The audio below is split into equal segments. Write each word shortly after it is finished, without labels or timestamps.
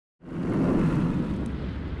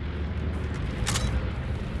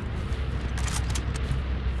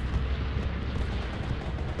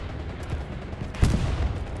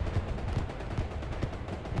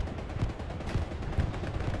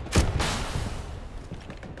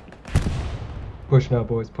Push now,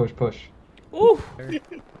 boys. Push, push. Ooh!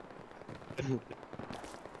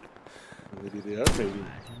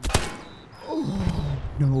 Oh,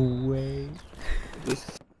 no way.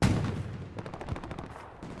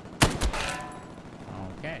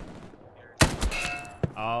 Okay.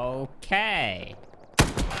 Okay.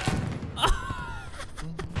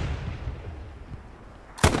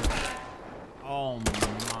 Oh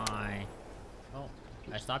my. Oh,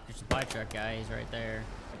 I stopped your supply truck, guy. He's right there.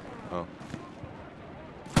 Oh.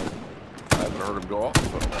 I haven't heard him go off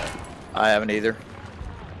so far. I haven't either.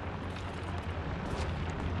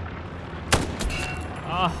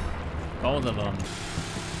 Oh, both of them.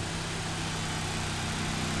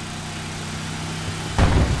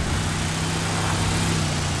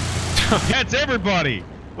 That's everybody.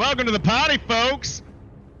 Welcome to the party, folks.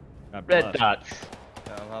 Red dots.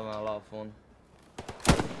 Yeah, I'm having a lot of fun.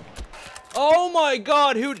 Oh my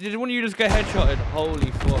god, who did one of you just get headshotted? Holy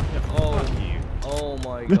fuck. Oh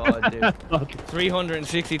my god, dude.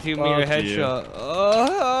 362 meter headshot.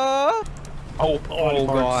 Oh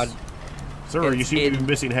god. Sir, you seem to be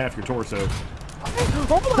missing half your torso.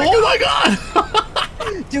 Oh my god!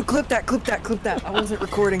 Dude, clip that. I wasn't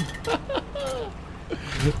recording.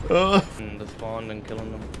 The spawn and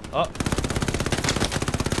killing them. Oh.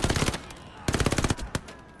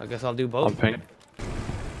 I guess I'll do both. I'm pink.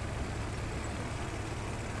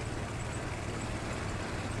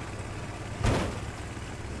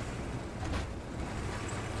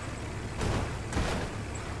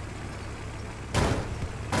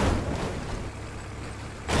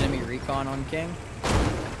 Enemy recon on King.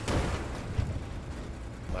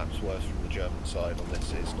 Maps west from the German side on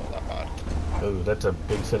this, it's not that bad. Oh, that's a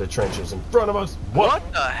big set of trenches in front of us. What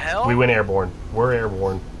the hell? We went airborne. We're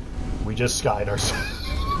airborne. We just skied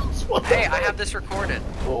ourselves. Hey, I have this recorded.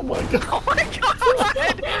 Oh my god. Oh my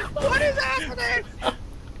god! What is happening?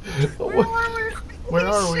 Where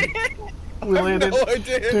are we? We landed. No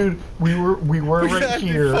idea. Dude, we were right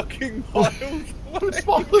here. Fucking wild. What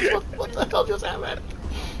the hell just happened?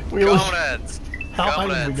 Comrades. How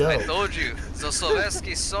high did we go? I told you, the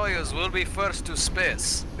Sovietsky Soyuz will be first to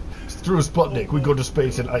space. Through Sputnik, we go to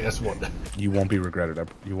space in IS-1. You won't be regretted.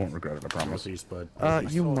 You won't regret it. I promise.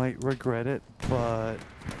 You might regret it, but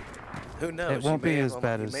Who knows? it won't be as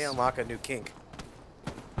bad you as. may unlock a new kink.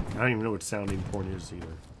 I don't even know what sounding porn is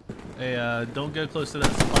either. Hey, don't go close to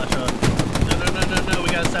that supply truck. No, we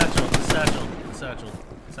got a satchel. Satchel.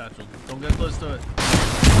 Don't go close to it.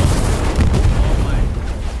 Oh my.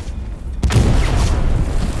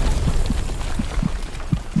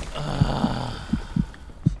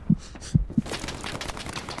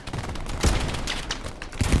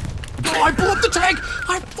 Oh, I blew up the tank!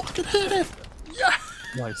 I fucking hit it! Yeah!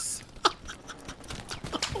 Nice.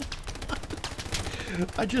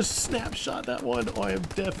 I just snapshot that one. Oh, I am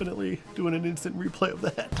definitely doing an instant replay of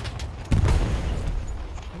that.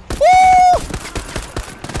 Woo!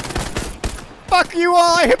 Fuck you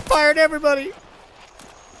all! I hip fired everybody!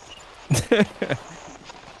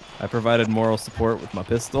 I provided moral support with my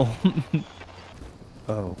pistol.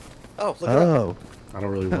 Oh. Oh, look Oh. I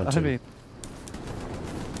don't really want to. I mean,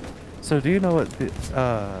 so do you know what the,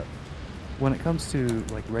 when it comes to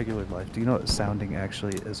like regular life, do you know what sounding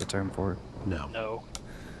actually is a term for? No. No.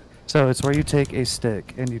 So it's where you take a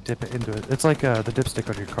stick and you dip it into it. It's like the dipstick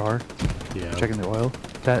on your car. Yeah. Checking the oil.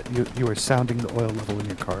 That you are sounding the oil level in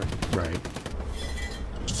your car. Right.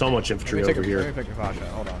 So much infantry over here. Let me pick your flash out.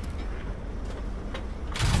 Hold on.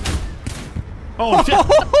 Oh shit!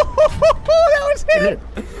 That was hit!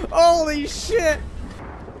 Holy shit!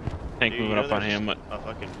 Tank moving up on him. A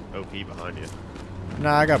fucking OP behind you.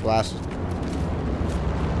 Nah, I got blasted.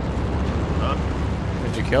 Huh?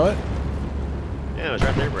 Did you kill it? Yeah, it was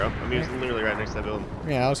right there, bro. I mean, it was literally right next to that building.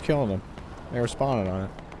 Yeah, I was killing them. They were spawning on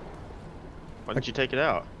it. Why didn't you take it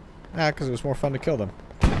out? Ah, because it was more fun to kill them.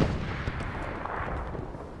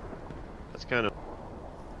 That's kind of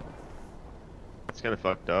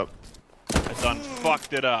fucked up. I done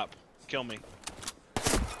fucked it up. Kill me.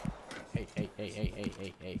 Hey.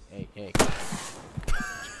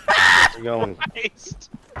 Where you going?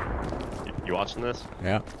 You watching this?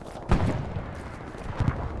 Yeah.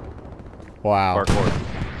 Wow. Parkour.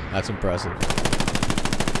 That's impressive.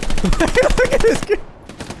 Look at this kid.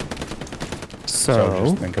 So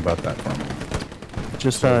just think about that for me.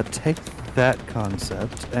 Just take that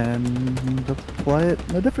concept and apply it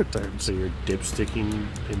in a different terms. So you're dipsticking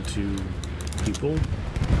into people?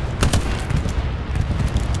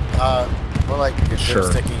 More like you're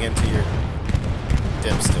dipsticking into your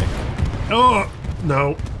dipstick. Oh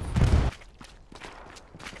no.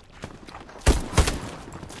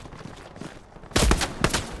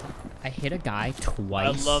 I hit a guy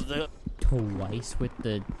twice. I love the twice with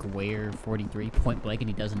the Guerre 43 point blank and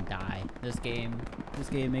he doesn't die. This game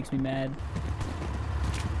makes me mad.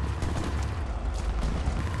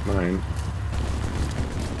 Mine.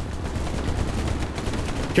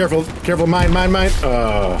 Careful, careful, mine.